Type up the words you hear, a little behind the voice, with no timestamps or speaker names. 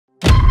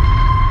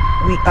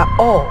We are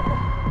all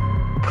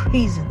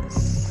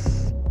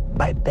prisoners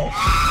by birth.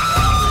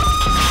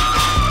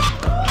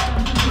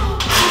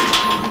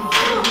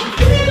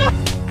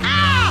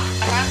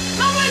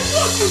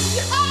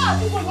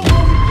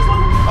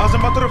 As a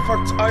matter of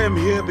fact, I am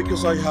here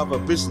because I have a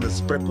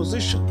business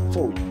proposition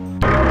for you.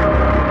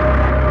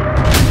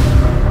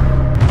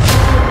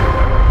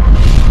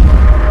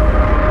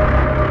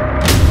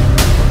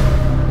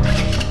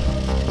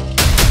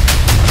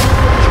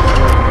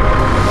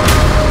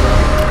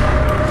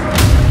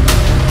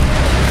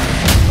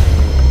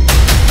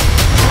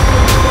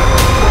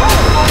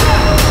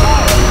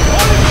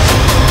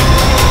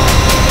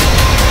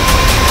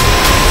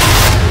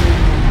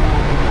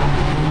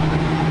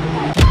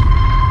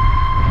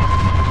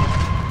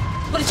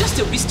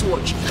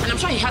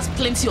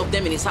 Plenty of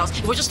them in his house.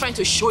 He was just trying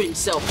to show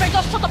himself. Hey,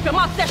 just shut up your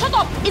mouth there. Shut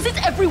up. Is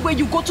it everywhere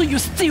you go to you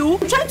steal?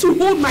 I'm trying to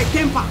hold my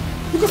temper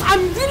because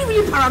I'm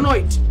really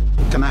paranoid.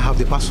 Can I have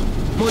the parcel?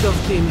 Mode of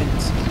payment.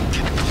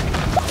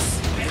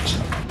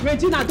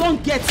 Regina,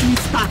 don't get me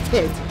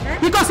started.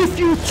 Because if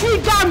you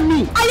trigger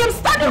me, I am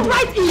standing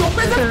right in your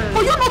presence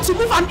for you not to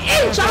move an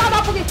inch around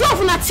that pocket.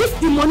 12 una take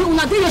the money,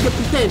 una dey here dey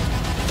pretend.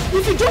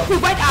 If you don't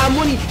provide our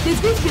money, there's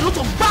going to be a lot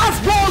of bars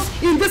balls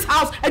in this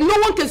house and no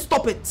one can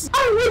stop it.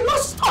 I will not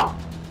stop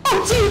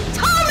until you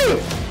tell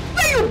me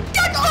where you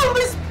get all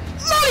this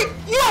money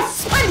you are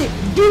spending.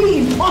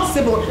 Doing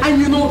impossible,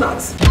 and you know that.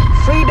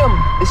 Freedom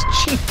is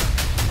cheap,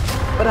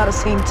 but at the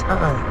same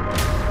time,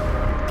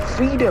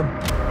 freedom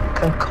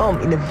can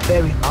come in a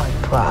very high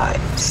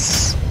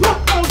price. Not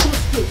all those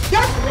things.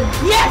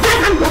 Yes,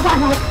 I can go back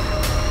now.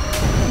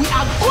 We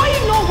are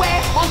going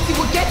nowhere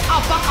until we get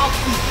our back out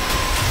feet.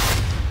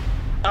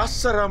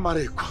 Assalamu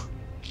alaikum.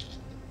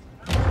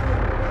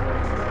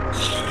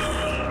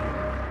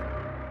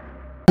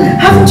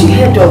 Haven't you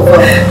heard of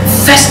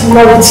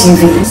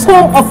Firstnollytv?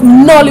 Home of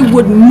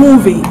Nollywood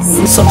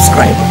movies.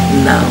 Subscribe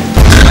now.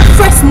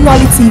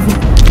 Firstnollytv.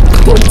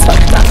 Go touch.